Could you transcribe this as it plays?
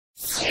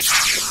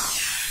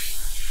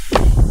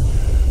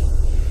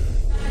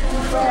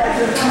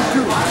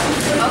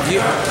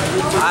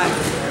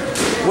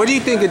What do you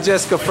think of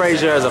Jessica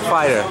Frazier as a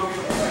fighter?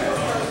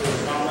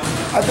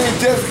 I think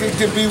Jessica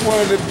could be one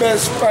of the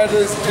best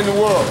fighters in the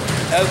world,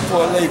 as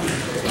for a lady.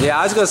 Yeah,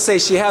 I was going to say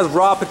she has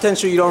raw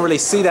potential. You don't really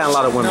see that in a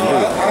lot of women. No,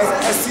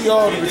 I see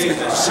all the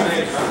potential.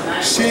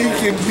 She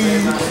can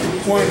be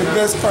one of the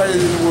best fighters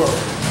in the world.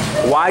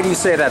 Why do you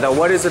say that, though?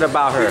 What is it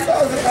about her?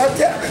 Because of her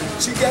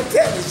talent. She got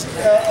talent.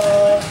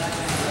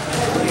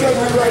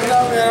 Right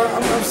now,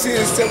 man, I'm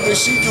seeing stuff that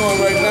she's doing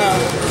right now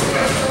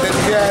that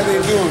the guy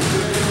they're doing.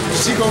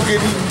 She gonna get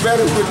even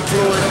better with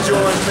Floyd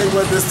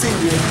Mayweather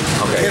Sr.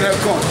 in her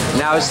corner.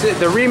 Now,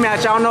 the rematch,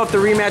 I don't know if the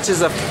rematch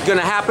is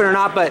gonna happen or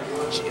not, but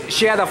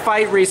she had a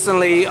fight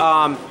recently,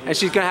 and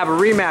she's gonna have a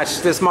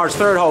rematch this March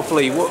 3rd,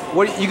 hopefully.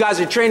 What you guys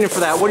are training for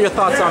that? What are your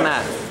thoughts on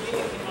that?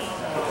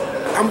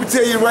 I'm gonna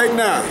tell you right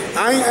now.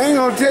 I ain't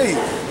gonna tell you.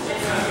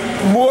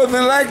 More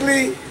than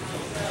likely,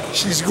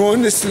 she's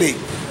going to sleep.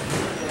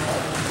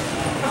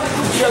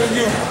 I'm telling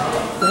you,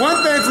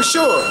 one thing for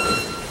sure.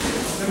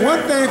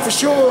 One thing for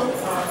sure.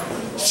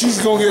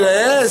 She's gonna get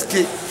her ass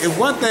kicked, and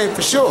one thing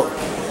for sure.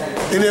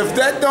 And if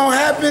that don't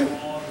happen,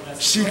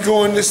 she's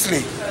going to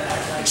sleep.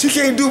 She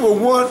can't do but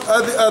one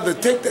or the other.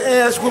 Take the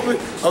ass whooping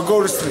or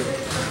go to sleep.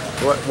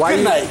 Why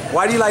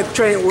do you like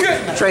training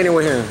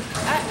with him?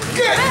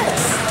 Good.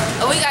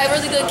 We got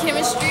really good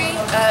chemistry.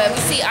 We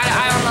see eye to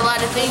eye on a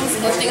lot of things,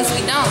 and there's things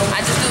we don't. I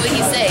just do what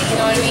he say. You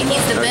know what I mean?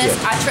 He's the best.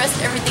 I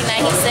trust everything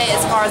that he said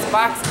as far as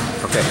boxing.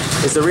 Okay.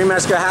 Is the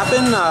rematch gonna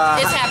happen?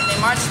 It's happening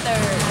March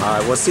 3rd. All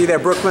right. We'll see you there,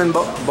 Brooklyn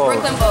Bowl.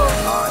 Brooklyn Bowl.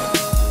 All right.